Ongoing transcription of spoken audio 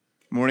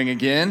Morning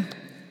again.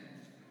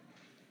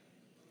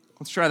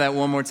 Let's try that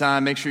one more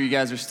time. Make sure you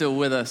guys are still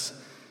with us.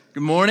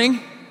 Good morning.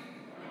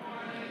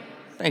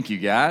 Thank you,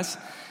 guys.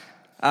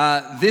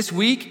 This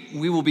week,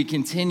 we will be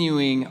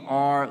continuing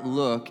our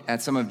look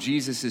at some of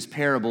Jesus'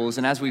 parables.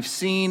 And as we've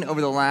seen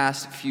over the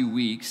last few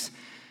weeks,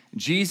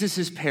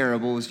 Jesus'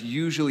 parables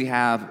usually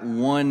have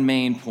one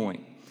main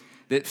point,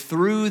 that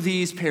through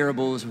these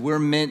parables, we're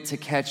meant to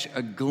catch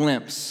a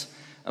glimpse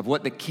of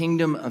what the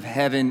kingdom of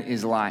heaven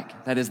is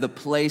like. That is the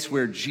place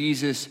where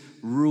Jesus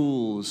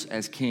rules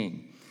as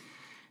king.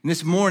 And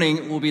this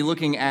morning, we'll be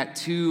looking at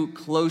two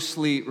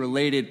closely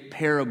related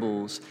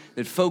parables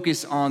that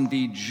focus on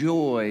the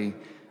joy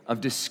of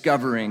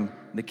discovering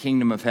the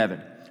kingdom of heaven.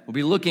 We'll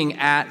be looking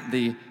at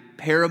the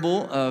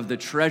parable of the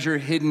treasure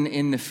hidden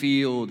in the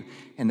field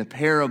and the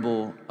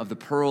parable of the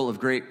pearl of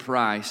great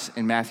price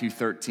in Matthew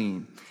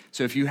 13.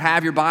 So if you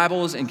have your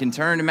Bibles and can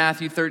turn to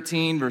Matthew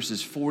 13,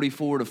 verses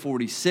 44 to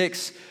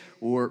 46,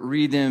 or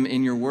read them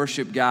in your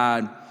worship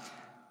guide,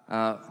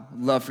 I'd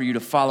love for you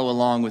to follow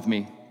along with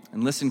me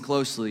and listen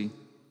closely,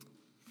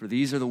 for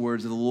these are the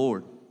words of the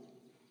Lord.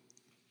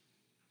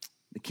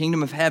 The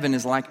kingdom of heaven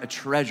is like a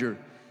treasure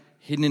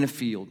hidden in a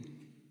field,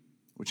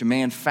 which a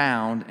man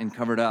found and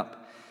covered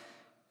up.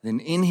 Then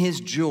in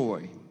his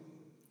joy,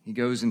 he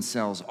goes and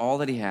sells all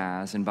that he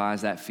has and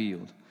buys that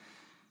field.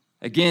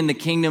 Again, the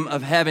kingdom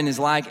of heaven is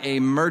like a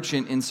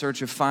merchant in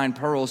search of fine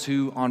pearls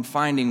who, on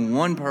finding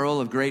one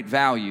pearl of great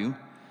value,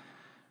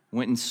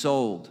 went and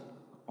sold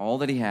all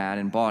that he had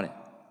and bought it.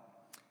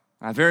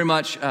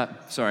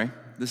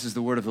 This is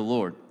the word of the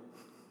Lord.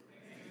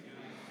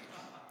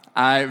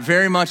 I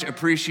very much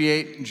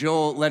appreciate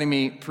Joel letting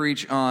me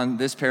preach on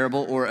this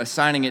parable or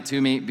assigning it to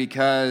me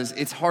because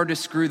it's hard to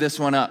screw this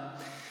one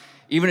up.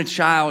 Even a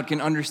child can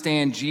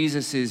understand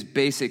Jesus'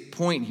 basic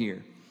point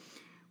here.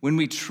 When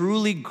we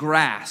truly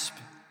grasp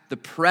the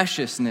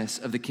preciousness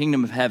of the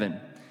kingdom of heaven,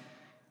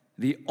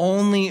 the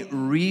only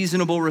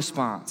reasonable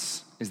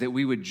response is that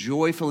we would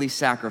joyfully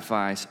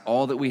sacrifice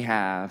all that we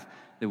have,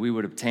 that we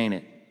would obtain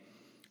it.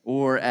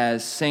 Or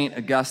as St.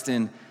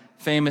 Augustine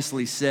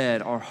famously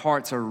said, our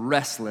hearts are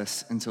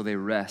restless until they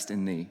rest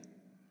in thee.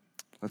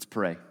 Let's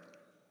pray.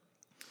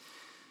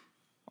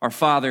 Our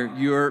Father,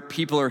 your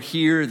people are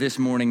here this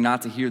morning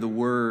not to hear the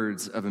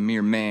words of a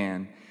mere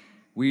man.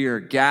 We are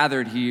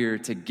gathered here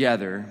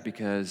together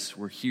because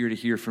we're here to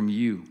hear from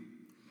you.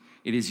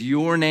 It is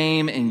your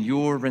name and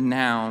your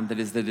renown that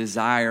is the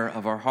desire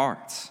of our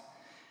hearts.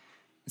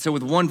 So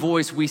with one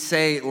voice, we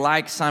say,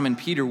 like Simon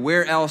Peter,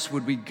 where else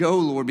would we go,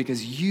 Lord,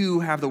 because you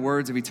have the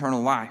words of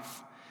eternal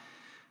life.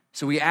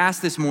 So we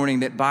ask this morning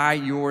that by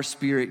your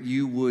Spirit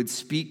you would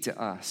speak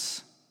to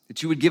us,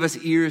 that you would give us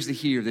ears to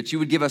hear, that you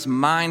would give us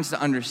minds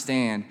to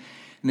understand,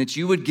 and that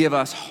you would give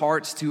us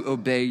hearts to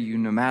obey you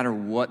no matter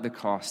what the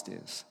cost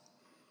is.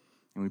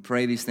 And we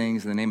pray these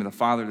things in the name of the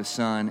Father, the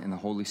Son, and the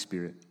Holy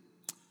Spirit.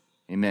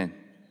 Amen.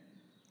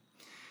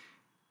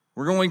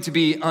 We're going to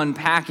be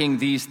unpacking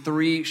these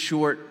three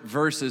short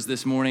verses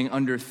this morning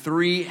under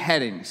three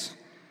headings.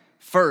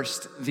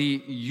 First,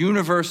 the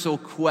universal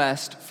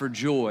quest for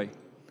joy.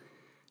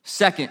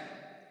 Second,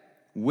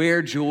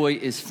 where joy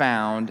is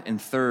found.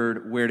 And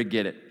third, where to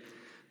get it.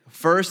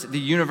 First, the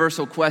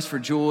universal quest for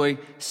joy.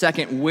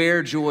 Second,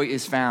 where joy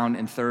is found.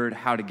 And third,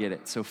 how to get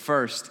it. So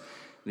first,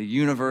 the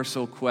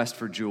universal quest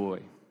for joy.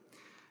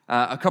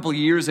 A couple of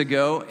years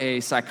ago,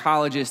 a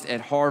psychologist at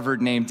Harvard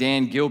named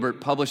Dan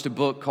Gilbert published a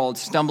book called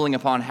Stumbling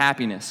Upon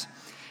Happiness.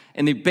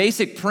 And the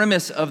basic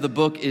premise of the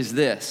book is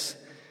this,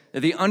 that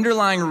the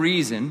underlying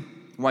reason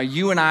why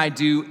you and I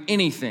do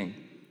anything,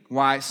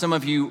 why some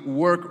of you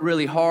work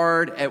really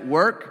hard at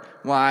work,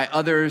 why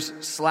others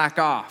slack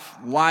off,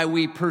 why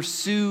we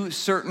pursue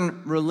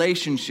certain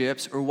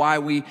relationships, or why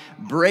we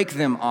break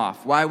them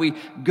off, why we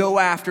go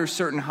after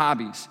certain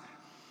hobbies,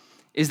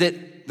 is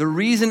that the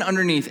reason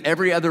underneath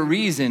every other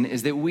reason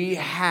is that we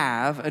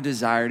have a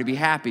desire to be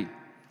happy.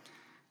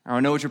 Now, I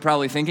know what you're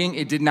probably thinking.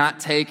 It did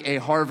not take a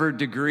Harvard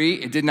degree.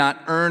 It did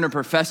not earn a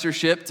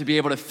professorship to be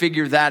able to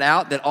figure that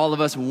out, that all of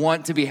us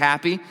want to be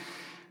happy.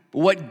 But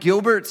what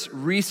Gilbert's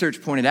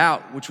research pointed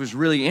out, which was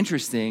really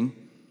interesting,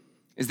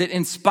 is that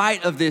in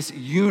spite of this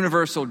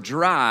universal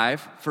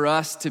drive for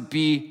us to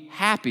be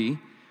happy,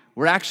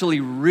 we're actually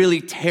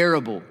really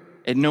terrible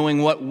at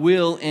knowing what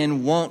will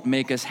and won't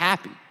make us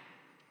happy.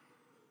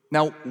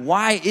 Now,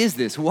 why is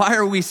this? Why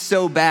are we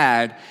so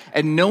bad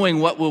at knowing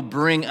what will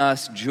bring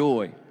us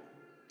joy?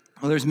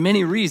 Well, there's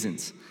many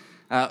reasons,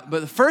 but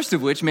the first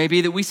of which may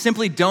be that we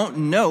simply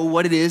don't know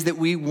what it is that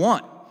we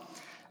want.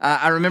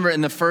 I remember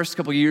in the first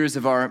couple years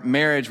of our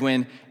marriage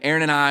when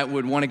Aaron and I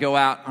would want to go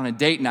out on a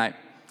date night,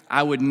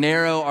 I would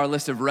narrow our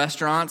list of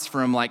restaurants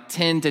from like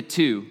 10 to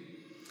 2.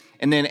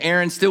 And then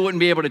Aaron still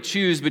wouldn't be able to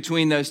choose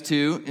between those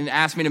two and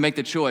ask me to make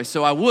the choice.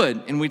 So I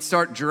would, and we'd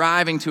start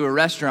driving to a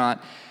restaurant.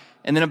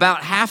 And then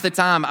about half the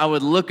time, I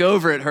would look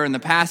over at her in the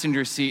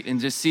passenger seat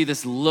and just see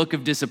this look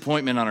of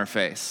disappointment on her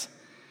face.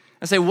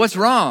 I'd say, what's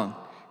wrong?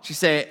 She'd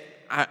say,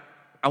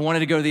 I wanted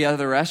to go to the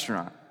other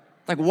restaurant.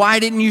 Like, why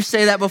didn't you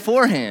say that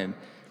beforehand?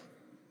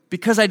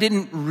 because I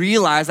didn't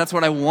realize that's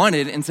what I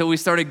wanted until we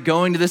started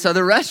going to this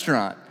other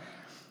restaurant.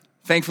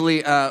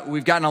 Thankfully,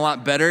 we've gotten a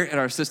lot better at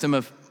our system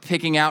of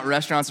picking out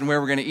restaurants and where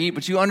we're gonna eat,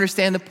 but you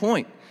understand the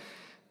point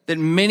that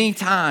many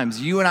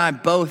times you and I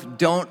both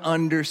don't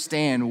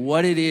understand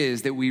what it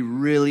is that we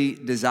really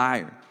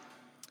desire.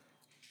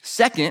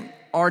 Second,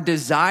 our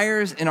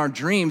desires and our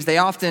dreams, they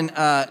often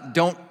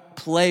don't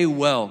play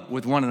well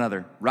with one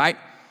another, right?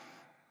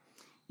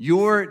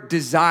 Your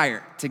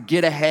desire to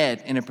get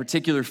ahead in a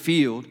particular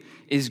field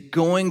is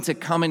going to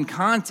come in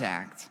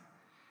conflict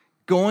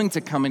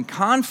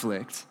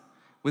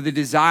with a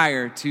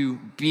desire to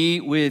be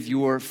with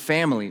your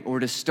family or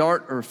to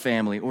start a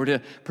family or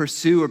to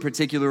pursue a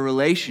particular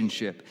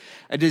relationship.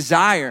 A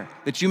desire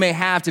that you may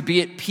have to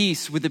be at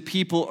peace with the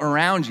people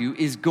around you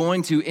is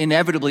going to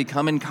inevitably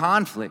come in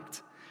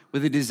conflict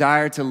with a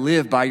desire to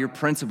live by your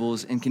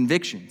principles and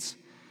convictions.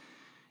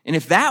 And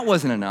if that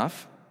wasn't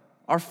enough,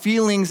 our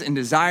feelings and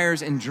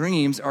desires and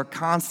dreams are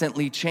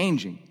constantly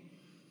changing.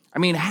 I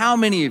mean, how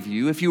many of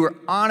you, if you were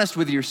honest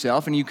with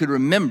yourself and you could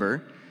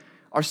remember,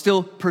 are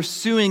still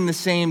pursuing the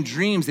same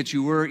dreams that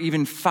you were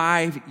even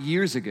 5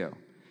 years ago?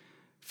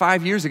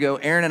 5 years ago,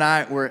 Aaron and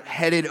I were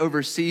headed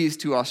overseas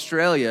to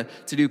Australia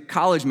to do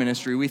college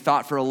ministry, we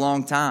thought, for a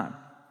long time.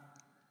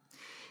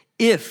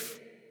 If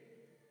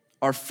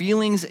our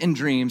feelings and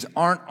dreams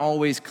aren't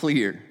always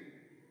clear,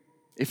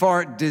 if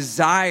our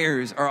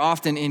desires are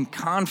often in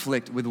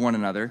conflict with one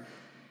another,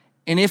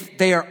 and if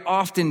they are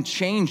often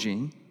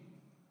changing,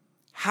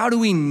 how do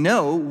we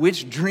know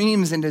which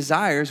dreams and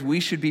desires we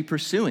should be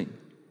pursuing?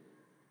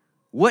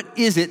 What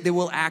is it that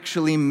will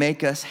actually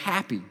make us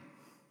happy?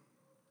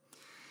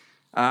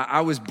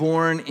 I was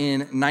born in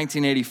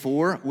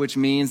 1984, which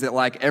means that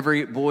like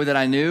every boy that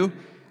I knew,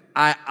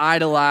 I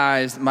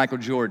idolized Michael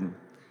Jordan.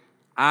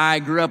 I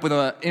grew up with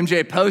a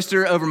MJ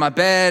poster over my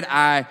bed.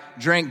 I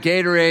drank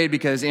Gatorade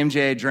because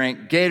MJ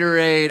drank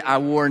Gatorade. I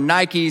wore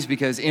Nikes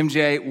because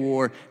MJ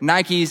wore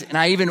Nikes. And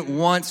I even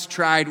once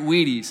tried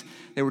Wheaties.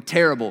 They were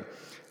terrible.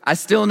 I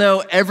still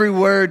know every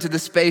word to the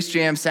Space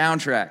Jam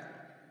soundtrack.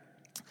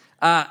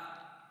 I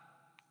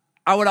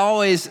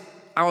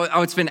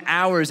would spend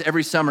hours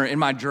every summer in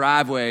my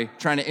driveway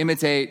trying to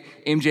imitate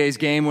MJ's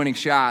game-winning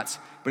shots.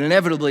 But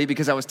inevitably,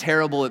 because I was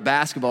terrible at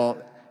basketball,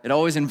 it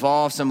always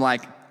involved some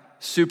like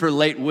super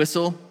late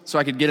whistle so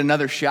I could get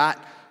another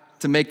shot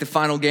to make the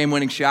final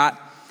game-winning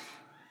shot.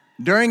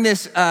 During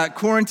this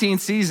quarantine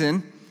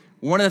season,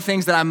 one of the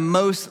things that I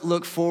most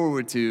look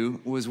forward to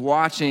was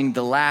watching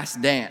The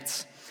Last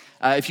Dance.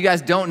 If you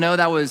guys don't know,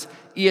 that was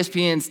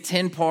ESPN's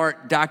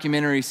 10-part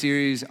documentary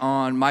series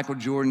on Michael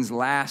Jordan's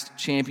last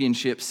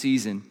championship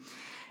season.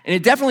 And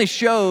it definitely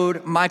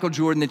showed Michael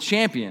Jordan the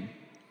champion,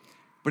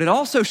 but it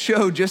also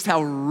showed just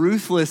how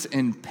ruthless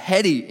and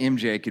petty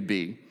MJ could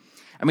be.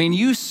 I mean,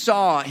 you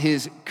saw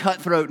his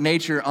cutthroat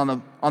nature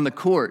on the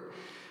court,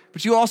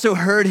 but you also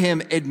heard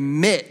him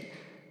admit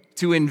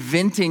to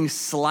inventing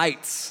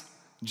slights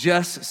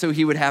just so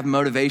he would have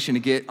motivation to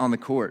get on the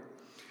court.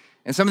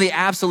 And some of the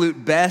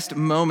absolute best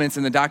moments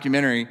in the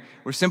documentary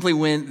were simply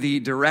when the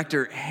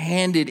director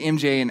handed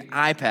MJ an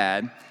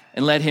iPad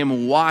and let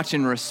him watch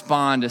and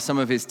respond to some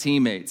of his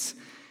teammates.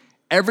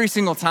 Every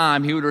single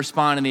time he would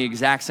respond in the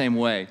exact same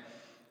way.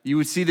 You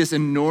would see this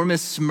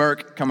enormous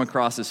smirk come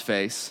across his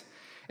face.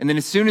 And then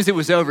as soon as it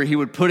was over, he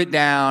would put it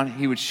down,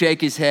 he would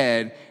shake his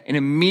head, and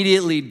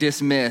immediately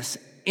dismiss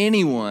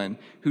anyone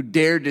who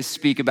dared to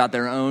speak about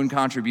their own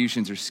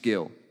contributions or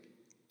skill.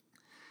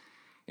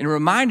 And it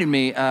reminded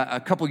me, a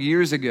couple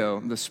years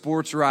ago, the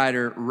sports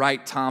writer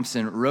Wright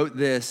Thompson wrote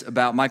this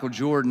about Michael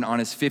Jordan on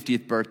his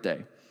 50th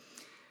birthday.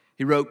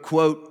 He wrote,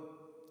 quote,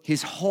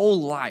 "His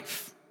whole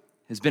life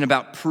has been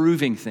about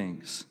proving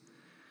things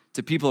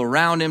to people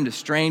around him, to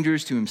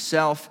strangers, to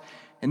himself,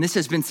 and this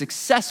has been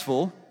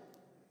successful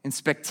and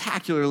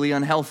spectacularly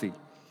unhealthy.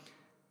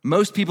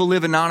 Most people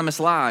live anonymous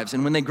lives,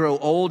 and when they grow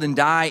old and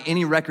die,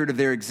 any record of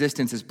their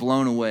existence is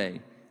blown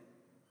away.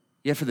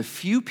 Yet for the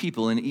few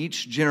people in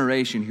each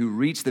generation who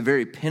reach the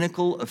very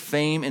pinnacle of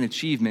fame and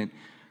achievement,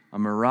 a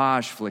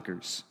mirage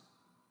flickers,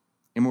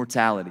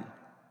 immortality.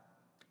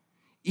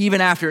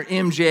 Even after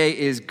MJ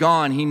is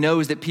gone, he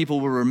knows that people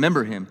will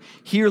remember him.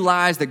 Here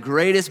lies the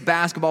greatest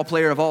basketball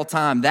player of all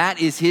time. That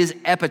is his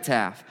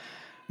epitaph.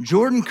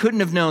 Jordan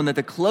couldn't have known that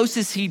the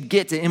closest he'd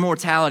get to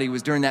immortality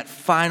was during that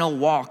final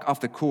walk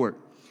off the court.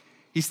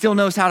 He still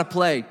knows how to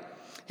play.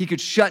 He could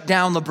shut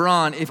down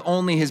LeBron if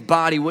only his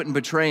body wouldn't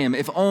betray him,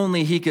 if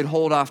only he could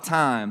hold off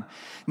time.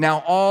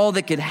 Now all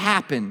that could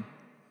happen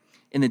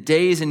in the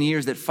days and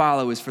years that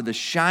follow is for the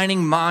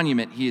shining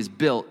monument he has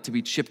built to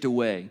be chipped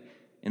away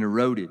and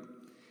eroded.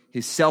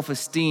 His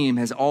self-esteem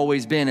has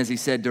always been, as he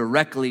said,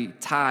 directly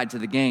tied to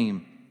the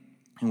game,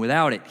 and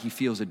without it, he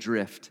feels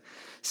adrift.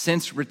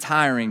 Since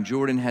retiring,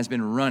 Jordan has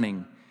been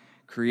running,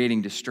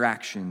 creating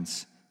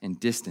distractions and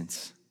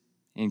distance,"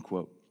 end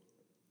quote.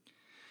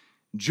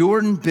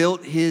 Jordan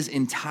built his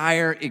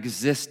entire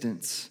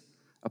existence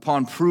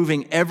upon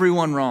proving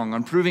everyone wrong,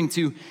 on proving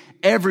to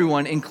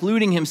everyone,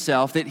 including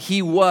himself, that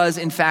he was,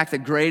 in fact, the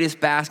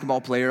greatest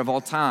basketball player of all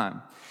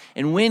time.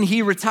 And when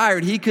he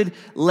retired, he could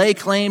lay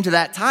claim to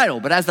that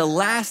title. But as The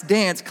Last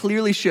Dance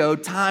clearly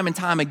showed time and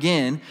time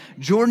again,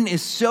 Jordan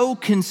is so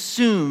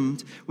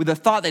consumed with the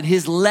thought that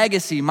his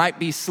legacy might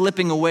be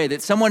slipping away,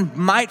 that someone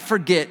might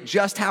forget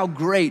just how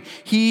great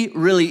he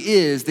really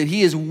is, that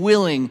he is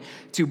willing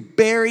to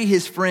bury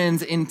his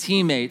friends and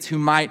teammates who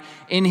might,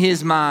 in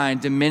his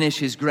mind, diminish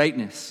his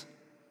greatness.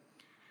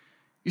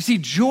 You see,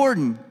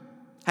 Jordan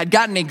had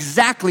gotten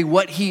exactly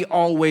what he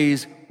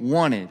always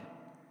wanted,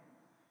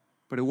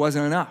 but it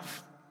wasn't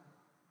enough.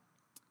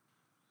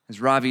 As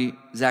Ravi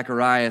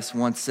Zacharias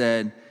once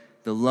said,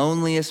 the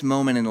loneliest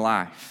moment in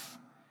life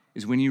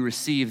is when you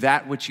receive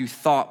that which you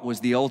thought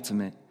was the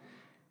ultimate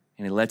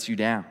and it lets you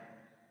down.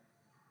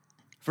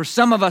 For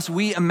some of us,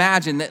 we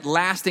imagine that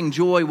lasting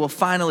joy will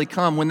finally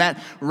come when that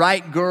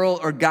right girl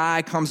or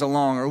guy comes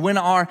along, or when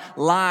our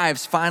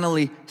lives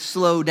finally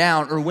slow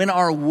down, or when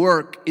our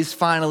work is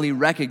finally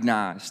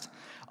recognized.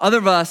 Other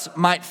of us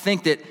might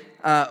think that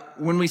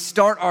when we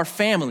start our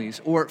families,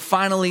 or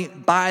finally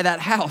buy that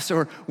house,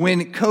 or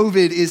when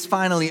COVID is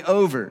finally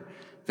over,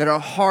 that our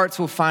hearts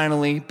will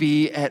finally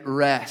be at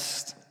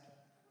rest.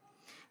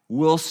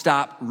 We'll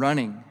stop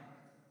running.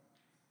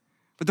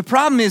 But the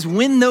problem is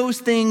when those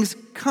things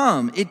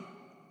come, it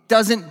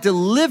doesn't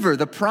deliver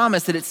the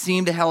promise that it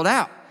seemed to held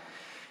out.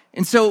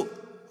 And so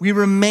we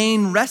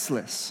remain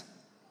restless.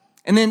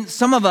 And then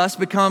some of us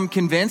become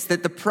convinced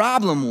that the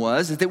problem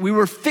was that we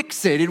were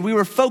fixated, we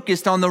were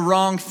focused on the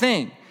wrong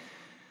thing.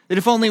 That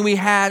if only we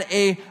had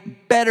a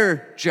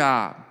better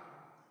job,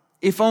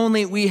 if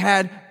only we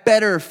had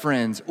better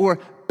friends or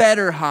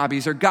better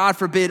hobbies, or God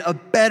forbid, a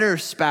better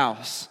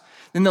spouse,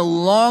 then the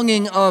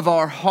longing of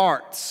our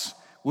hearts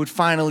would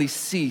finally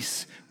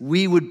cease.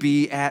 We would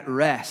be at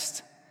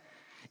rest.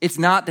 It's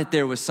not that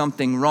there was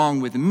something wrong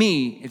with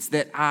me, it's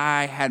that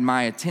I had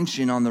my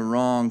attention on the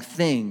wrong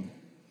thing.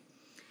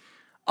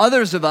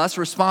 Others of us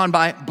respond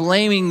by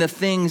blaming the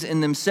things in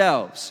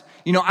themselves.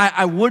 You know,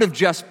 I would have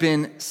just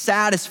been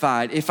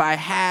satisfied if I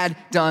had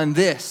done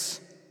this.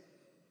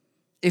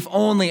 If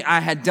only I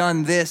had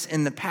done this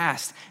in the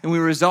past. And we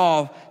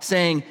resolve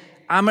saying,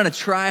 I'm going to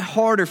try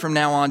harder from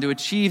now on to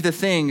achieve the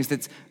things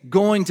that's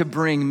going to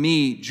bring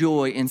me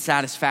joy and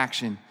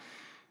satisfaction.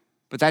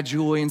 But that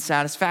joy and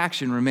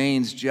satisfaction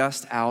remains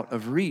just out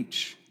of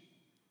reach.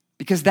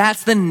 Because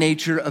that's the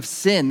nature of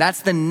sin.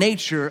 That's the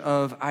nature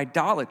of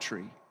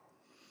idolatry.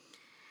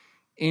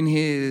 In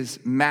his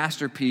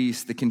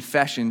masterpiece, The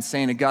Confession,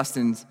 St.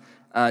 Augustine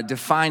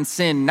defines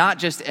sin not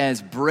just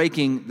as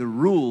breaking the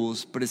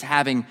rules, but as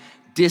having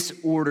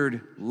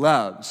disordered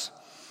loves.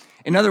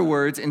 In other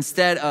words,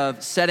 instead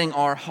of setting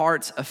our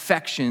heart's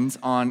affections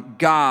on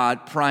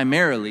God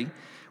primarily,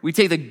 we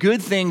take the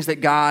good things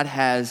that God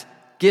has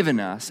given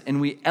us and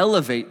we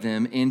elevate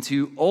them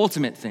into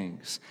ultimate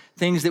things,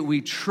 things that we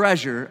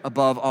treasure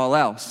above all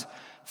else,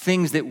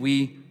 things that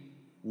we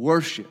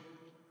worship.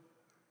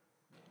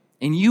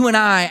 And you and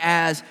I,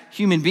 as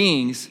human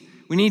beings,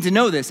 we need to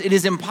know this. It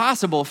is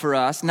impossible for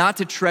us not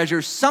to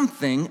treasure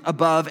something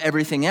above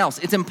everything else.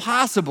 It's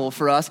impossible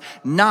for us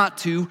not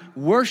to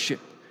worship.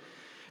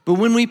 But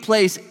when we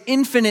place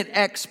infinite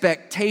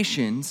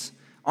expectations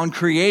on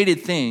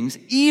created things,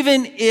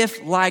 even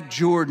if, like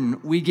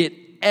Jordan, we get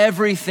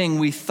everything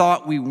we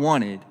thought we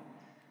wanted,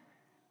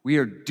 we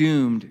are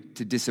doomed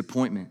to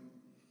disappointment.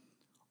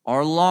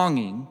 Our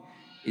longing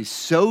is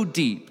so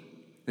deep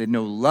that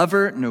no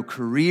lover, no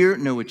career,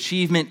 no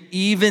achievement,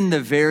 even the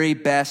very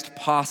best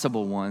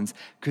possible ones,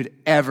 could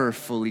ever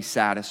fully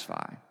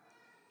satisfy.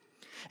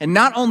 And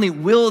not only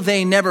will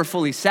they never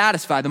fully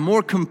satisfy, the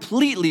more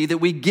completely that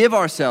we give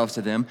ourselves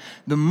to them,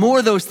 the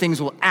more those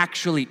things will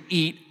actually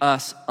eat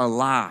us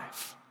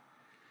alive.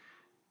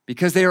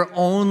 Because they are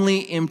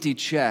only empty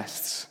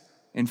chests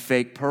and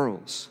fake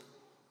pearls.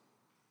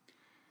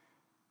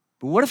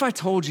 But what if I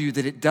told you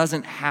that it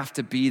doesn't have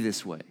to be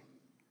this way?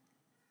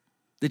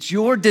 That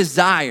your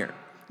desire,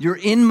 your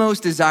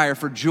inmost desire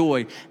for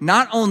joy,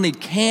 not only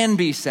can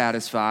be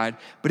satisfied,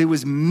 but it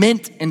was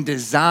meant and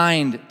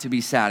designed to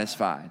be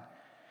satisfied.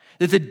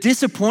 That the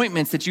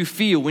disappointments that you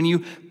feel when you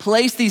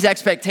place these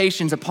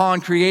expectations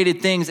upon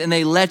created things and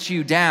they let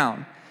you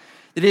down,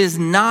 that it is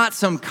not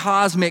some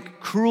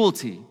cosmic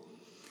cruelty.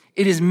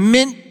 It is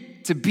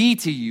meant to be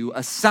to you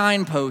a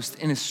signpost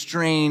in a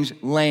strange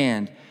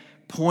land,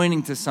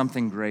 pointing to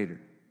something greater.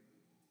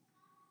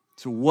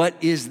 So what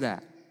is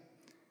that?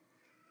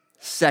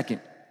 Second,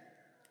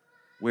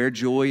 where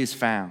joy is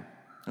found.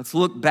 Let's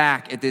look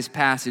back at this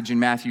passage in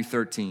Matthew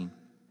 13.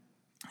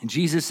 And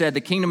Jesus said,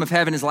 the kingdom of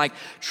heaven is like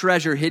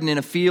treasure hidden in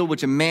a field,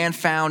 which a man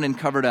found and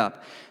covered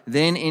up.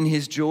 Then in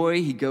his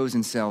joy, he goes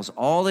and sells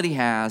all that he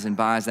has and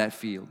buys that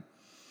field.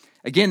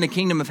 Again, the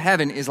kingdom of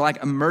heaven is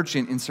like a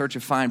merchant in search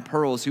of fine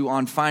pearls, who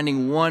on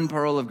finding one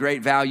pearl of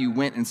great value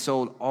went and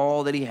sold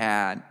all that he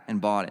had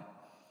and bought it.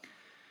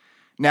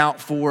 Now,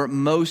 for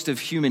most of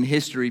human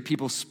history,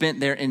 people spent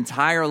their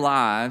entire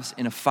lives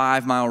in a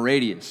 5-mile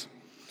radius.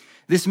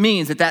 This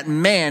means that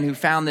man who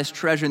found this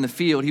treasure in the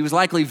field, he was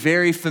likely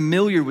very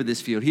familiar with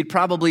this field. He'd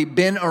probably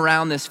been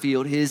around this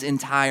field his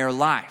entire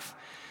life.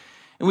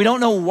 And we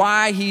don't know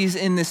why he's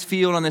in this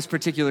field on this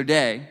particular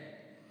day,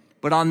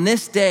 but on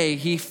this day,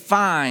 he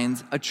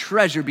finds a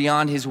treasure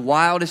beyond his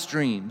wildest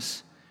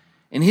dreams.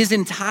 In his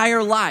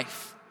entire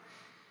life,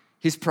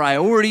 his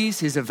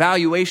priorities, his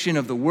evaluation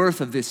of the worth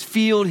of this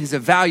field, his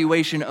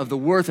evaluation of the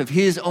worth of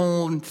his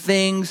own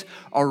things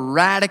are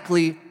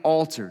radically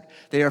altered.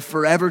 They are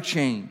forever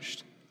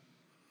changed.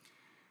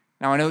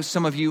 Now, I know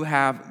some of you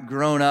have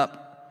grown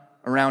up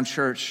around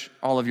church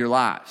all of your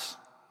lives.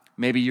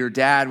 Maybe your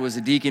dad was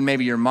a deacon,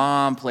 maybe your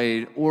mom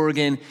played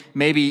organ,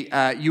 maybe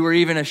you were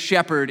even a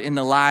shepherd in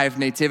the live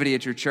nativity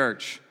at your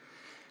church.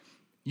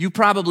 You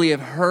probably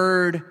have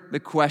heard the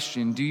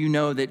question, do you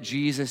know that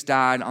Jesus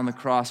died on the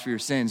cross for your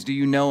sins? Do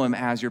you know him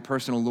as your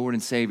personal Lord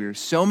and Savior?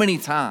 So many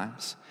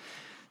times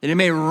that it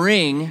may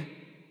ring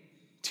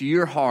to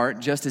your heart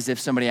just as if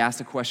somebody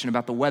asked a question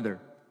about the weather.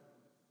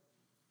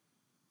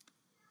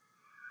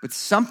 But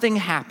something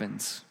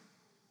happens.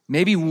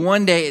 Maybe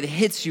one day it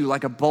hits you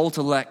like a bolt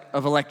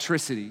of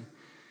electricity. And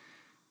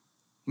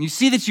you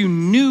see that you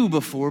knew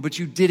before, but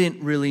you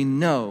didn't really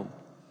know.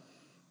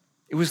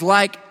 It was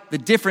like the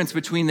difference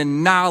between the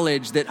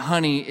knowledge that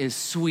honey is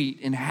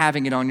sweet and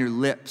having it on your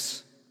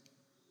lips.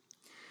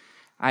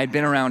 I had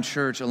been around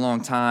church a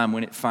long time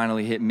when it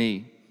finally hit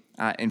me.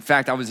 In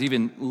fact, I was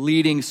even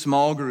leading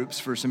small groups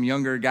for some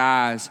younger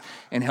guys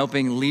and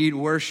helping lead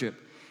worship.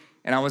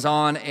 And I was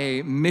on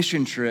a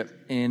mission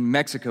trip in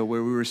Mexico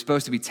where we were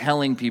supposed to be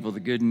telling people the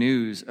good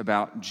news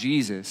about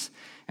Jesus.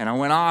 And I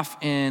went off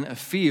in a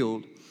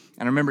field,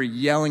 and I remember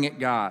yelling at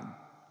God,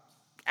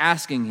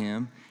 asking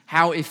him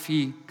how if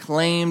he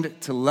claimed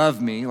to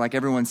love me, like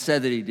everyone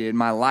said that he did,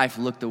 my life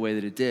looked the way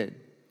that it did.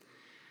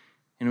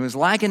 And it was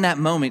like in that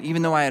moment,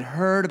 even though I had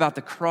heard about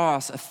the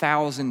cross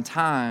 1,000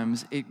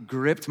 times, it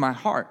gripped my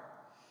heart.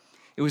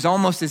 It was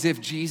almost as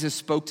if Jesus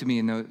spoke to me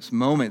in those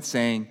moments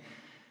saying,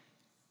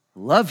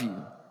 love you.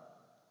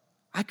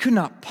 I could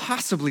not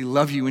possibly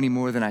love you any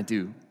more than I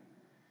do.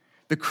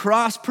 The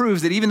cross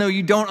proves that even though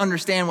you don't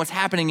understand what's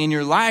happening in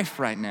your life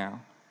right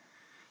now,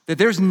 that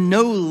there's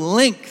no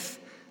length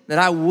that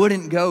I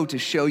wouldn't go to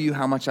show you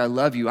how much I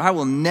love you. I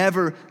will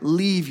never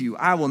leave you.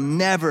 I will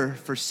never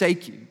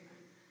forsake you.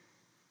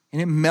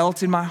 And it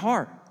melted my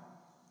heart.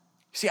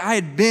 See, I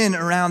had been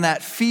around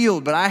that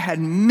field, but I had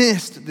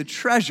missed the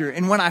treasure.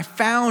 And when I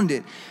found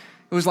it,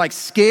 it was like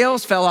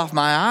scales fell off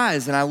my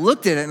eyes, and I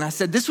looked at it and I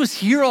said, this was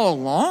here all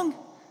along?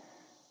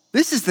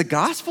 This is the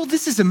gospel?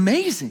 This is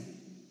amazing.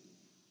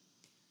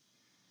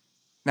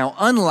 Now,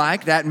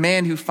 unlike that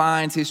man who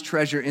finds his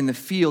treasure in the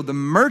field, the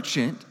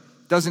merchant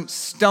doesn't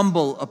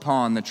stumble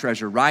upon the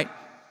treasure, right?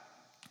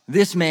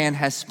 This man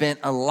has spent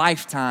a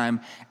lifetime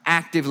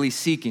actively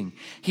seeking.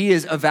 He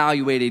has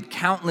evaluated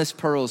countless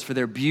pearls for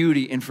their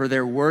beauty and for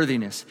their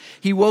worthiness.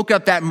 He woke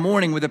up that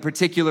morning with a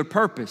particular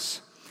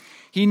purpose.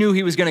 He knew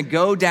he was going to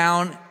go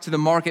down to the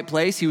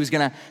marketplace. He was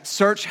going to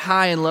search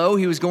high and low.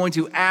 He was going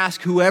to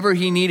ask whoever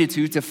he needed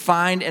to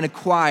find and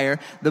acquire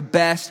the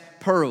best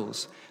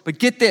pearls. But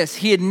get this,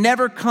 he had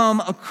never come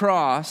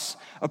across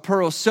a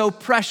pearl so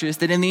precious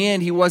that in the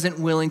end he wasn't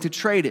willing to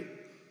trade it.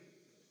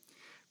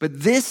 But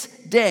this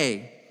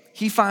day,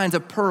 he finds a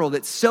pearl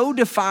that so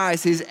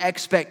defies his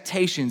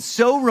expectations,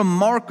 so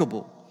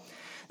remarkable,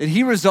 that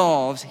he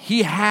resolves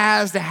he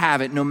has to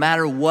have it no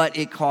matter what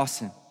it costs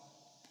him.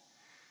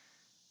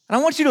 And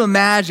I want you to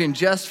imagine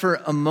just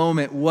for a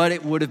moment what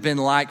it would have been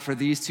like for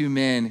these two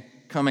men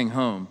coming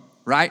home,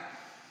 right?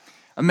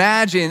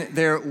 Imagine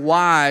their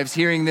wives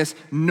hearing this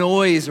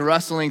noise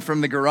rustling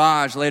from the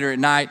garage later at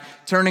night,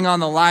 turning on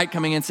the light,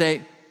 coming in and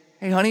say,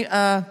 hey, honey,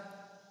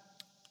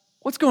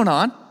 what's going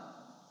on?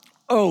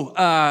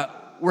 Oh,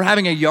 we're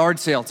having a yard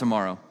sale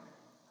tomorrow.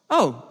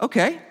 Oh,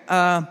 okay.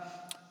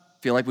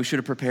 Feel like we should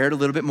have prepared a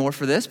little bit more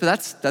for this, but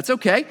that's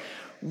okay.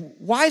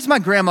 Why is my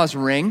grandma's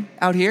ring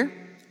out here?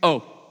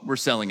 Oh, we're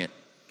selling it.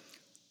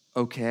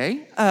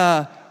 Okay.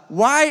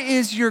 Why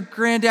is your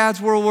granddad's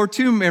World War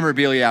II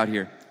memorabilia out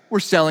here? We're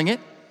selling it.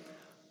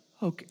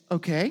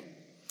 Okay.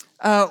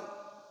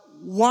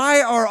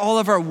 Why are all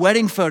of our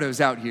wedding photos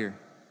out here?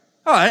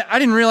 Oh, I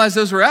didn't realize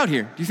those were out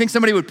here. Do you think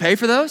somebody would pay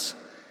for those?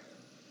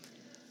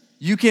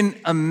 You can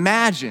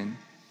imagine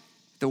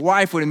the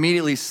wife would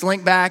immediately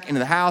slink back into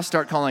the house,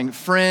 start calling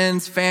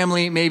friends,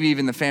 family, maybe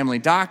even the family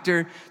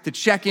doctor to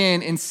check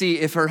in and see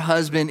if her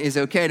husband is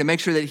okay, to make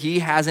sure that he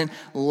hasn't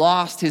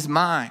lost his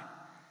mind.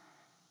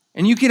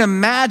 And you can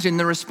imagine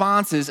the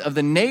responses of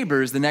the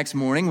neighbors the next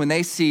morning when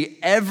they see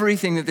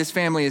everything that this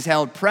family has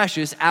held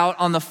precious out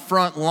on the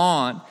front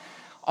lawn,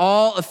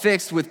 all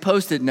affixed with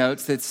Post-it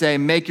notes that say,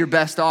 make your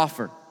best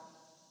offer.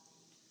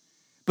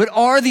 But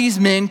are these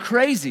men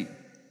crazy?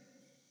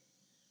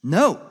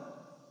 No.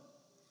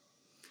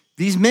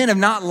 These men have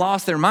not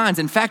lost their minds.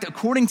 In fact,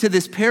 according to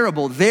this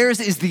parable, theirs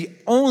is the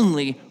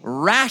only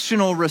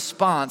rational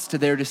response to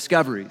their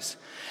discoveries.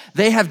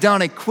 They have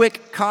done a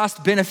quick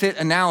cost-benefit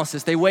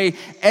analysis. They weigh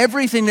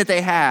everything that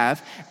they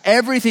have,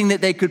 everything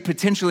that they could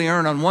potentially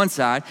earn on one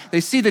side.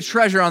 They see the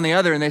treasure on the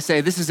other, and they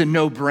say, this is a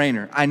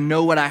no-brainer. I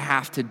know what I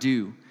have to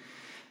do.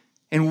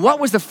 And what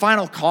was the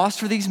final cost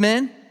for these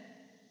men?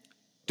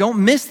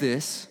 Don't miss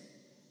this.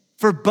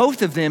 For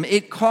both of them,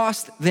 it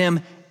cost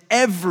them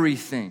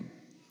everything.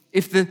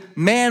 If the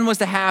man was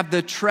to have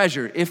the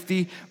treasure, if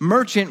the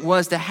merchant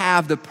was to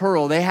have the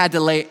pearl, they had to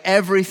lay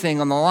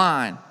everything on the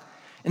line.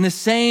 And the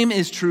same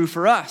is true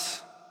for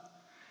us.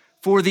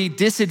 For the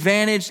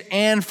disadvantaged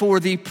and for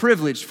the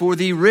privileged, for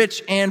the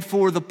rich and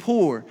for the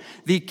poor,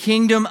 the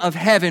kingdom of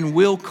heaven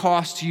will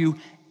cost you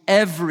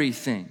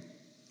everything.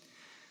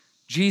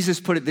 Jesus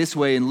put it this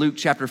way in Luke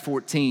chapter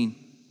 14.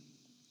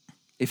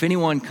 If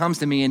anyone comes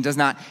to me and does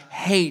not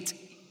hate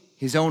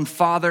his own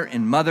father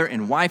and mother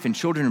and wife and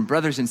children and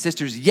brothers and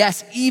sisters,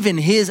 yes, even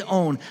his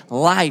own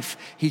life,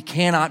 he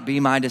cannot be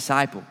my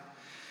disciple.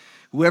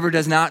 Whoever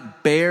does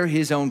not bear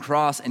his own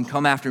cross and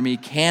come after me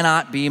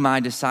cannot be my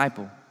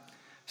disciple.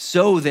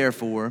 So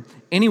therefore,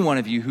 any one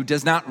of you who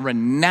does not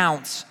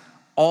renounce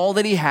all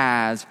that he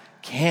has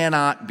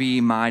cannot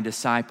be my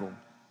disciple.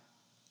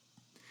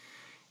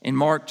 In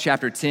Mark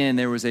chapter 10,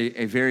 there was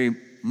a very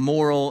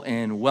moral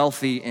and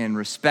wealthy and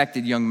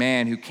respected young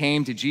man who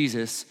came to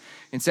Jesus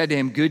and said to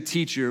him, "Good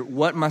teacher,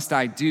 what must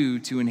I do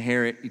to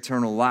inherit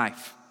eternal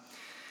life?"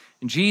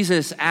 And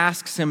Jesus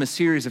asks him a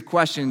series of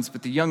questions,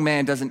 but the young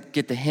man doesn't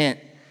get the hint.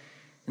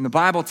 And the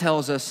Bible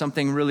tells us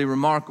something really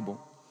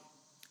remarkable.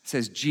 It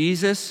says,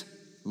 Jesus,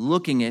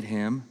 looking at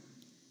him,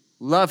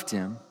 loved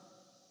him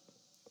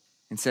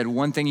and said,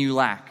 "One thing you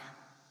lack.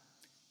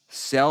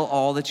 Sell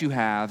all that you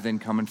have, then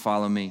come and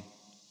follow me."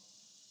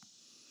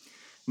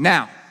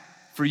 Now,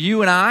 for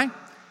you and I,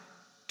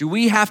 do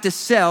we have to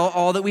sell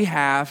all that we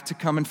have to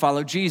come and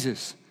follow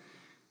Jesus?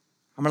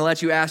 I'm gonna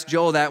let you ask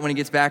Joel that when he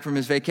gets back from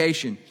his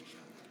vacation.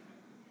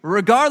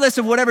 Regardless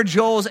of whatever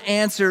Joel's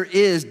answer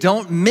is,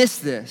 don't miss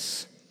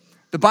this.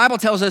 The Bible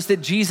tells us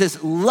that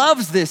Jesus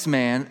loves this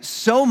man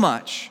so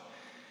much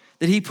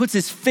that he puts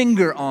his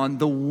finger on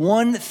the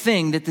one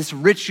thing that this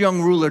rich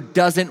young ruler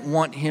doesn't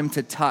want him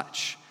to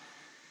touch.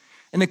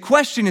 And the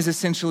question is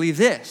essentially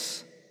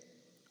this: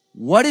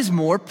 what is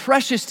more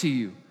precious to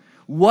you?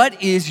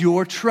 What is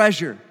your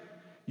treasure?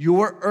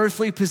 Your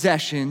earthly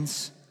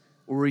possessions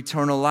or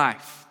eternal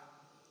life?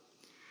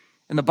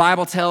 And the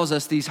Bible tells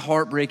us these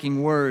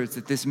heartbreaking words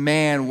that this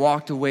man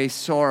walked away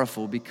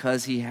sorrowful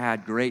because he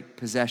had great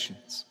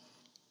possessions.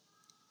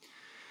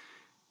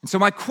 And so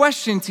my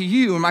question to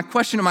you and my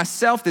question to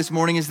myself this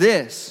morning is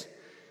this: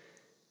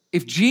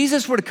 if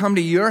Jesus were to come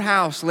to your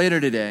house later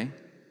today,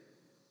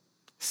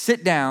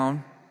 sit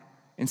down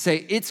and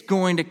say, "It's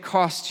going to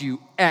cost you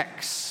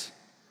X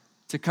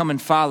to come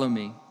and follow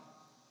me,"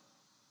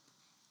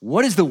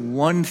 what is the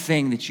one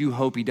thing that you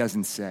hope he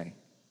doesn't say?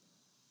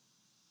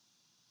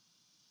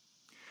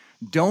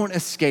 Don't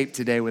escape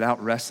today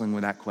without wrestling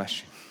with that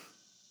question.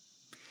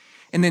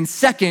 And then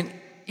second,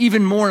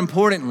 even more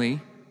importantly,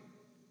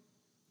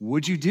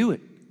 would you do it?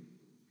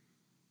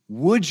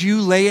 Would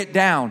you lay it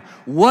down?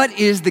 What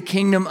is the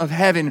kingdom of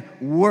heaven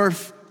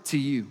worth to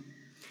you?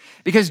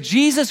 Because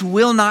Jesus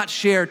will not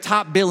share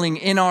top billing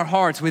in our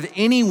hearts with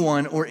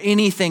anyone or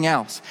anything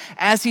else.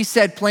 As he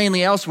said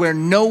plainly elsewhere,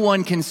 no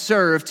one can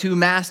serve two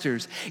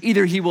masters.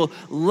 Either he will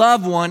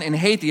love one and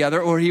hate the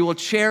other, or he will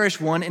cherish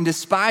one and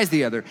despise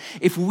the other.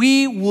 If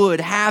we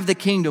would have the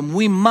kingdom,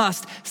 we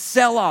must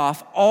sell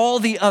off all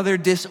the other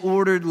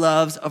disordered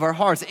loves of our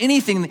hearts,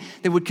 anything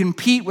that would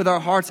compete with our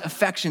heart's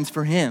affections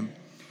for him.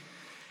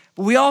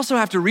 But we also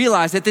have to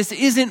realize that this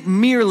isn't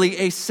merely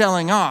a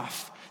selling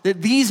off,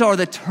 that these are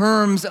the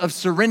terms of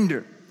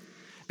surrender.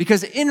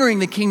 Because entering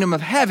the kingdom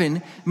of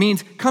heaven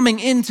means coming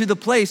into the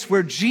place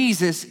where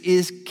Jesus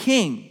is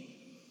king.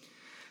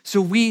 So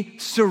we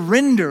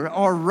surrender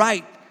our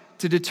right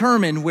to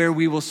determine where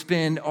we will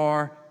spend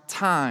our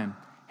time,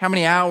 how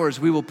many hours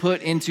we will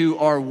put into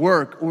our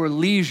work or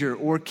leisure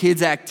or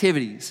kids'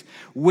 activities,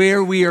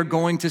 where we are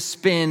going to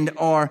spend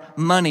our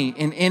money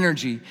and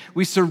energy.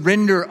 We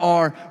surrender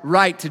our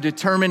right to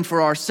determine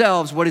for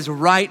ourselves what is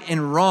right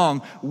and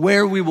wrong,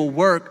 where we will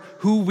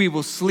work, who we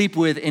will sleep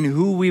with, and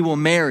who we will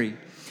marry.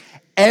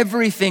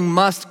 Everything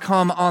must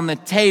come on the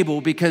table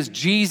because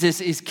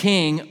Jesus is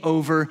king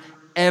over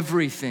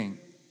everything.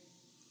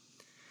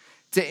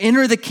 To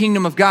enter the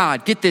kingdom of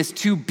God, get this,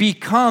 to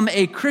become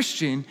a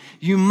Christian,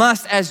 you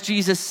must, as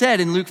Jesus said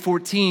in Luke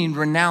 14,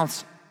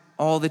 renounce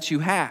all that you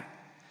have.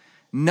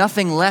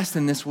 Nothing less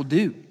than this will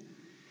do.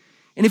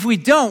 And if we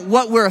don't,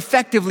 what we're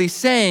effectively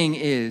saying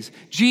is,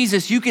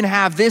 Jesus, you can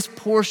have this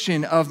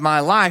portion of my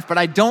life, but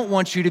I don't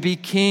want you to be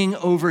king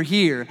over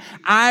here.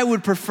 I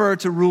would prefer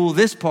to rule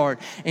this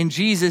part. And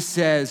Jesus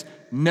says,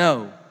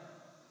 no,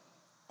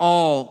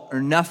 all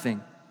or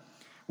nothing.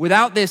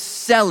 Without this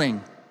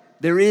selling,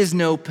 there is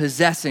no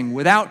possessing.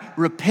 Without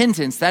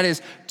repentance, that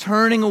is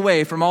turning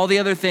away from all the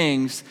other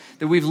things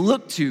that we've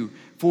looked to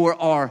for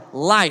our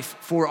life,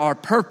 for our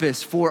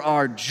purpose, for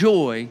our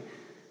joy,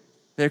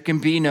 there can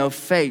be no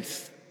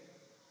faith.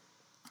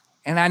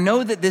 And I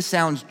know that this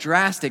sounds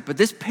drastic, but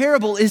this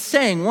parable is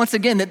saying, once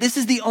again, that this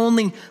is the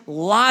only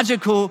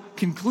logical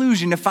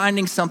conclusion to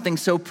finding something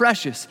so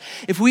precious.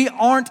 If we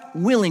aren't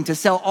willing to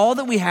sell all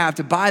that we have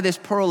to buy this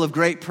pearl of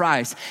great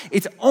price,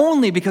 it's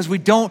only because we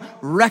don't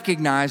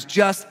recognize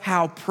just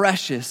how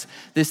precious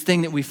this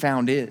thing that we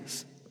found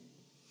is.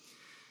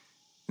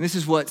 And this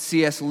is what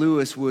C.S.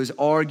 Lewis was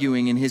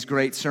arguing in his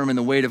great sermon,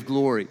 The Weight of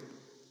Glory,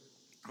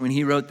 when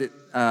he wrote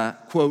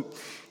that, quote,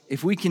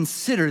 "If we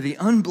consider the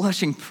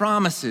unblushing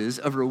promises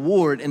of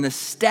reward and the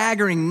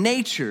staggering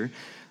nature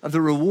of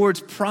the rewards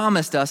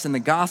promised us in the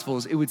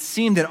Gospels, it would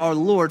seem that our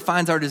Lord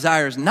finds our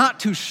desires not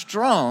too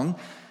strong,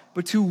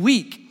 but too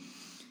weak.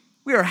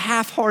 We are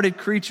half-hearted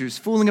creatures,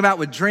 fooling about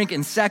with drink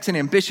and sex and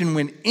ambition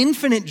when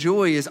infinite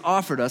joy is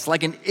offered us,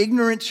 like an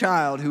ignorant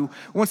child who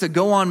wants to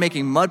go on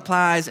making mud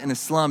pies in a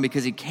slum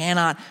because he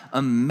cannot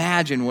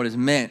imagine what is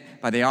meant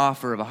by the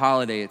offer of a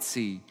holiday at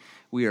sea.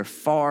 We are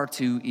far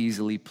too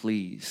easily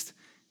pleased,"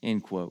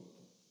 end quote.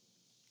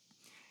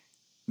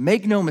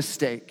 Make no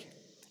mistake,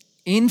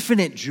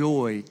 infinite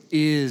joy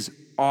is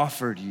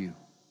offered you.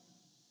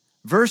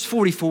 Verse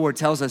 44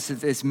 tells us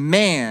that this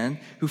man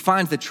who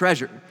finds the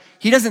treasure,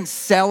 he doesn't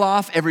sell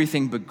off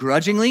everything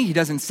begrudgingly. He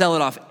doesn't sell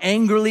it off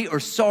angrily or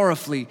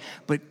sorrowfully,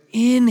 but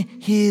in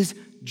his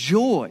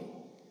joy.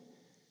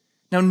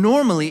 Now,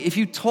 normally, if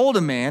you told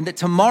a man that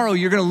tomorrow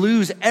you're going to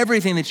lose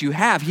everything that you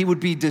have, he would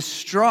be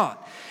distraught.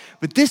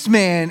 But this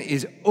man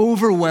is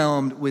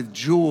overwhelmed with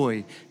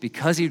joy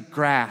because he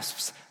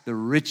grasps the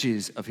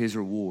riches of his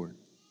reward.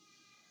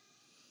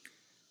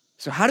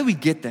 So how do we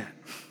get that?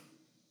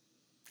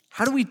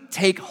 How do we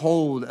take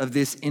hold of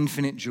this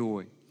infinite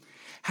joy?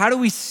 How do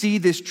we see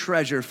this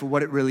treasure for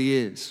what it really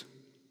is?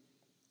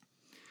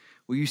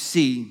 Well, you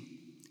see,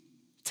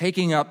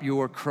 taking up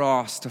your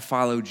cross to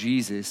follow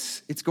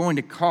Jesus, it's going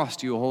to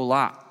cost you a whole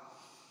lot.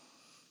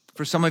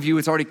 For some of you,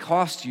 it's already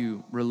cost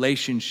you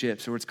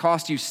relationships, or it's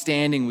cost you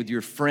standing with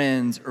your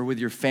friends or with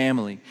your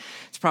family.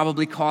 It's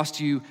probably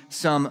cost you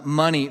some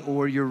money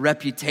or your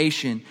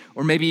reputation,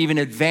 or maybe even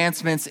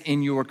advancements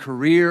in your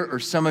career or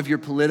some of your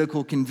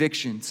political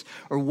convictions,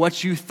 or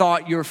what you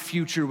thought your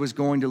future was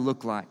going to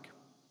look like.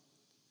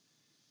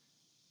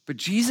 But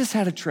Jesus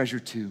had a treasure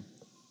too,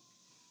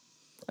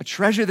 a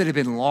treasure that had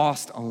been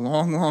lost a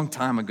long, long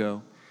time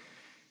ago.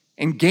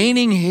 And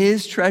gaining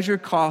his treasure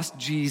cost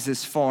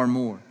Jesus far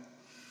more.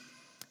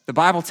 The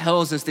Bible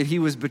tells us that he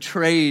was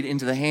betrayed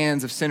into the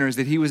hands of sinners,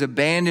 that he was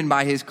abandoned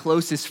by his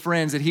closest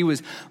friends, that he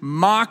was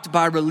mocked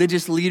by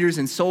religious leaders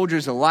and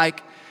soldiers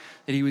alike,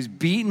 that he was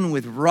beaten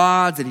with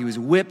rods, that he was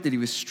whipped, that he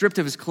was stripped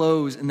of his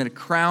clothes, and that a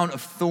crown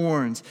of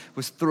thorns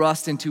was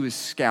thrust into his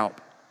scalp.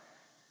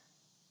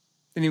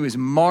 Then he was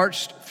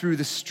marched through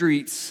the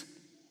streets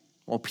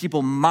while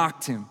people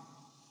mocked him.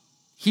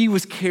 He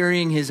was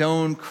carrying his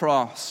own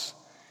cross,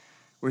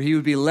 where he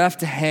would be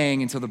left to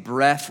hang until the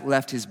breath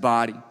left his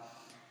body,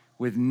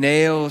 with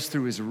nails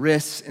through his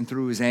wrists and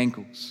through his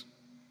ankles.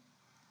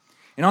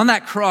 And on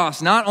that cross,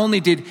 not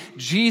only did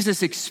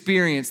Jesus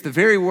experience the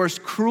very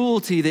worst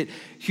cruelty that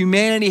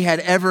humanity had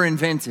ever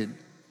invented,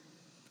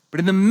 but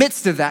in the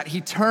midst of that, he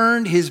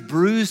turned his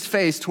bruised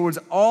face towards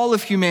all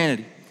of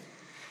humanity,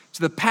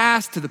 to the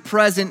past, to the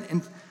present,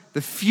 and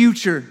the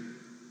future.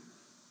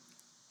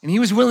 And he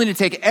was willing to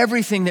take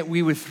everything that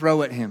we would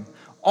throw at him.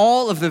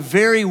 All of the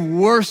very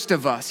worst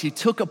of us, he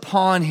took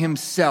upon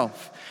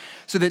himself.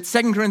 So that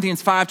 2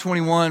 Corinthians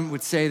 5:21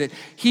 would say that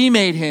he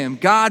made him,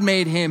 God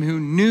made him who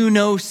knew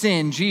no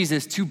sin,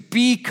 Jesus, to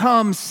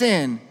become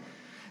sin,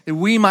 that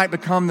we might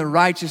become the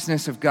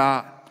righteousness of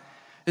God.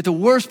 That the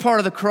worst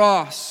part of the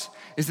cross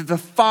is that the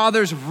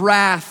Father's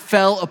wrath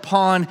fell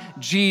upon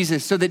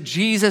Jesus so that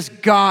Jesus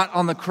got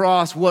on the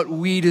cross what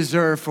we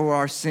deserve for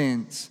our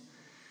sins.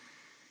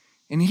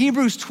 In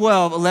Hebrews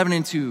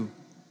 12:11-2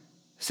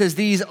 says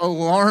these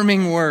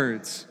alarming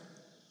words,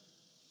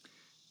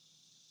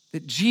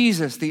 that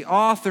Jesus, the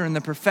author and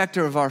the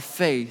perfecter of our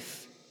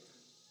faith,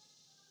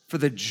 for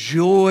the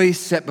joy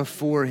set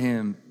before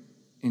him,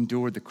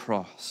 endured the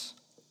cross.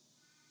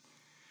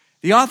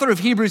 The author of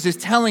Hebrews is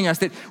telling us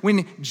that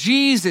when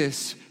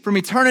Jesus, from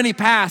eternity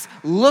past,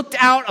 looked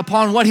out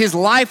upon what his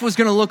life was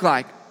going to look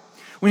like,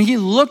 when he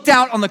looked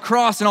out on the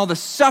cross and all the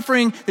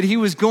suffering that he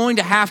was going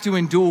to have to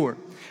endure,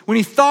 when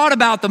he thought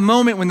about the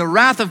moment when the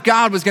wrath of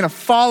God was going to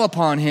fall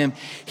upon him,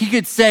 he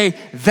could say,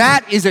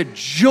 that is a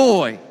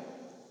joy.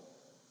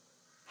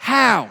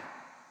 How?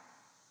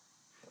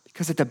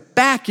 Because at the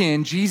back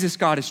end, Jesus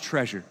got his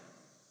treasure.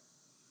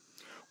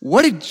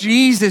 What did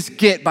Jesus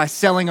get by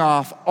selling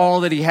off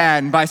all that he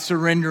had and by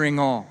surrendering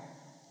all?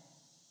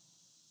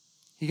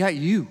 He got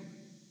you.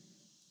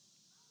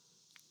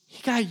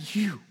 He got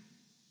you.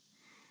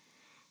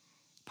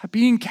 By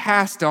being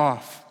cast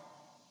off,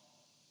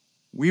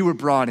 we were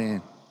brought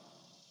in.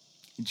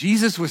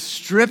 Jesus was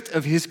stripped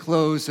of his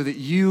clothes so that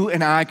you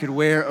and I could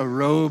wear a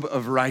robe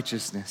of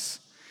righteousness.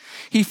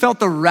 He felt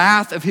the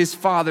wrath of his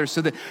Father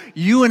so that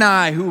you and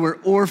I, who were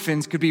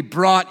orphans, could be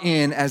brought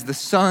in as the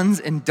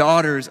sons and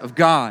daughters of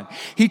God.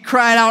 He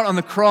cried out on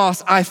the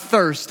cross, I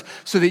thirst,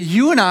 so that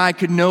you and I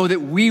could know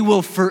that we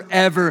will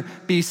forever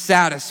be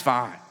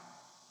satisfied.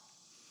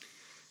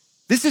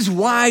 This is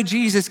why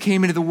Jesus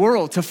came into the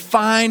world, to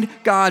find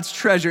God's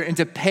treasure and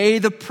to pay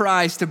the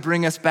price to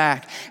bring us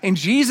back. And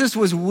Jesus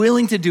was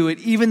willing to do it,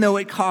 even though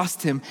it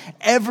cost him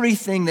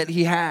everything that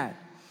he had.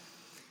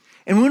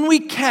 And when we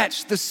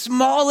catch the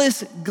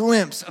smallest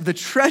glimpse of the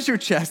treasure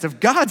chest of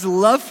God's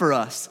love for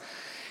us,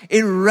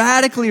 It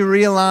radically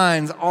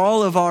realigns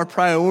all of our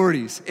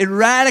priorities. It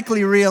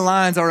radically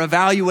realigns our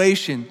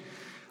evaluation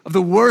of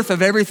the worth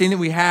of everything that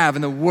we have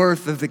and the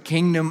worth of the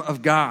kingdom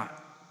of God.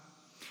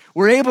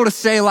 We're able to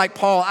say, like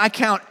Paul, I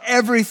count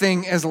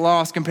everything as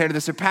lost compared to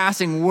the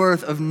surpassing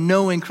worth of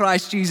knowing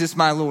Christ Jesus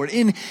my Lord,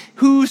 in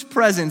whose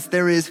presence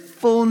there is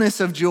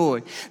fullness of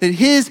joy, that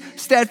his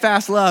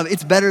steadfast love,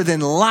 it's better than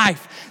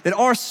life, that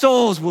our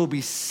souls will be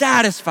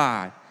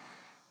satisfied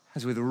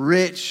as with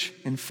rich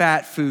and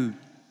fat food.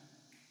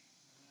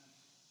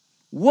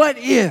 What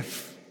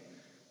if,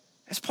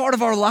 as part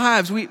of our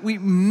lives, we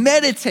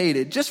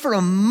meditated just for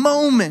a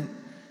moment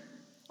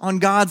on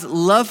God's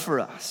love for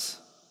us?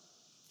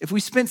 If we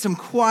spent some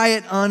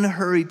quiet,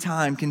 unhurried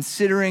time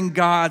considering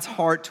God's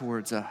heart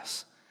towards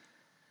us,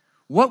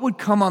 what would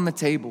come on the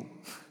table?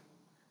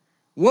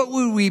 What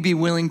would we be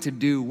willing to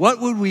do? What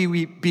would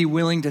we be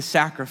willing to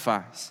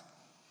sacrifice?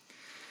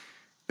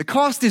 The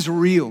cost is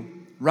real,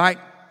 right?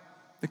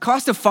 The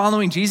cost of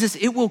following Jesus,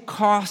 it will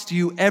cost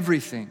you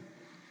everything.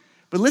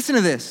 But listen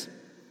to this.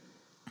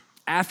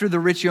 After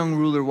the rich young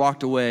ruler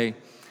walked away,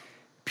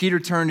 Peter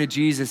turned to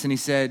Jesus and he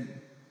said,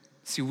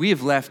 see, we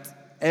have left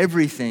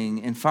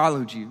everything and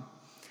followed you.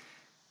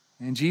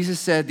 And Jesus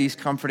said these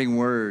comforting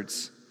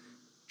words,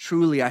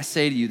 truly I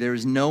say to you, there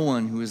is no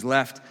one who has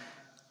left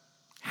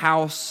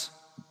house,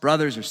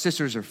 brothers or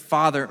sisters or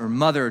father or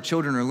mother or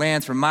children or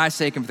lands for my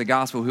sake and for the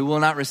gospel who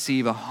will not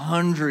receive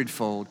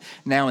 100-fold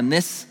now in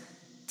this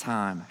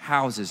time,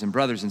 houses and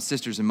brothers and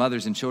sisters and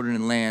mothers and children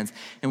and lands,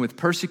 and with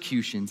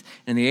persecutions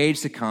and in the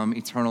age to come,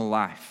 eternal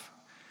life.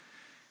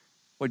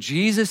 What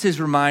Jesus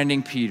is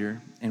reminding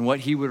Peter, and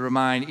what he would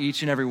remind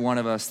each and every one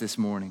of us this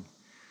morning,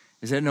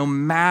 is that no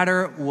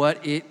matter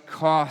what it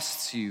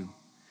costs you,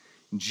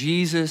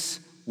 Jesus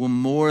will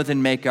more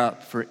than make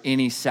up for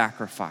any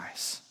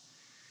sacrifice.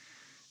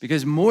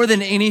 Because more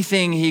than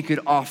anything he could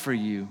offer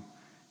you,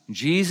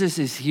 Jesus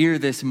is here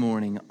this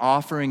morning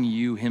offering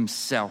you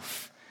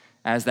himself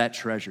as that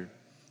treasure,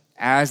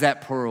 as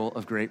that pearl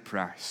of great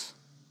price.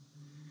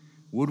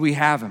 Would we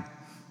have him?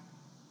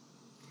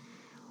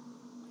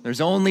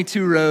 There's only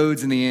two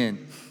roads in the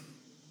end.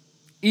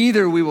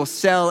 Either we will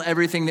sell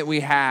everything that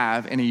we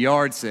have in a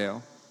yard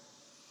sale,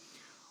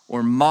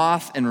 or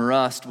moth and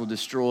rust will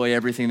destroy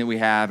everything that we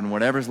have, and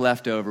whatever's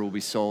left over will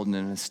be sold in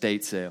an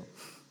estate sale.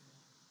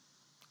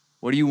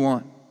 What do you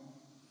want?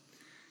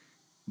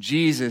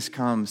 Jesus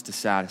comes to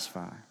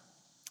satisfy.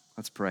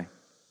 Let's pray.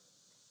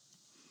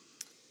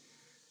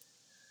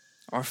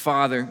 Our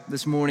Father,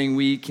 this morning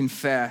we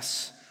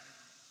confess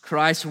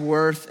Christ's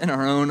worth and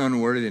our own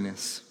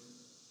unworthiness.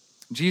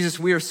 Jesus,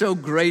 we are so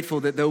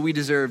grateful that though we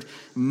deserved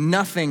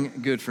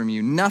nothing good from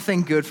you,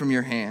 nothing good from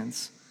your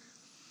hands,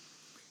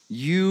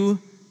 you,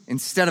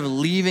 instead of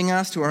leaving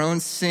us to our own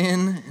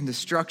sin and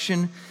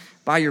destruction,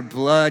 by your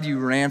blood you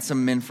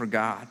ransom men for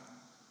God.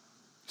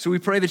 So we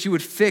pray that you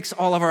would fix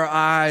all of our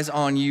eyes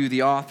on you,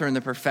 the author and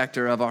the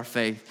perfecter of our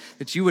faith,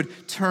 that you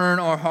would turn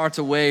our hearts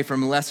away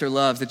from lesser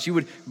loves, that you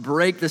would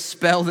break the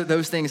spell that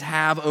those things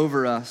have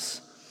over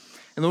us.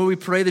 And Lord, we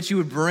pray that you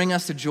would bring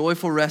us to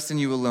joyful rest in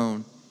you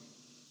alone,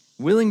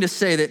 willing to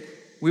say that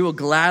we will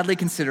gladly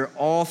consider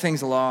all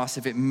things lost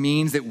if it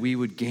means that we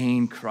would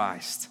gain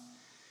Christ,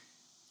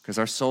 because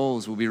our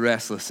souls will be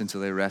restless until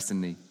they rest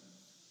in thee.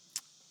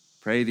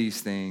 Pray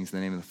these things in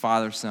the name of the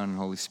Father, Son, and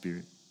Holy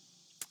Spirit.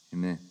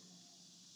 Amen.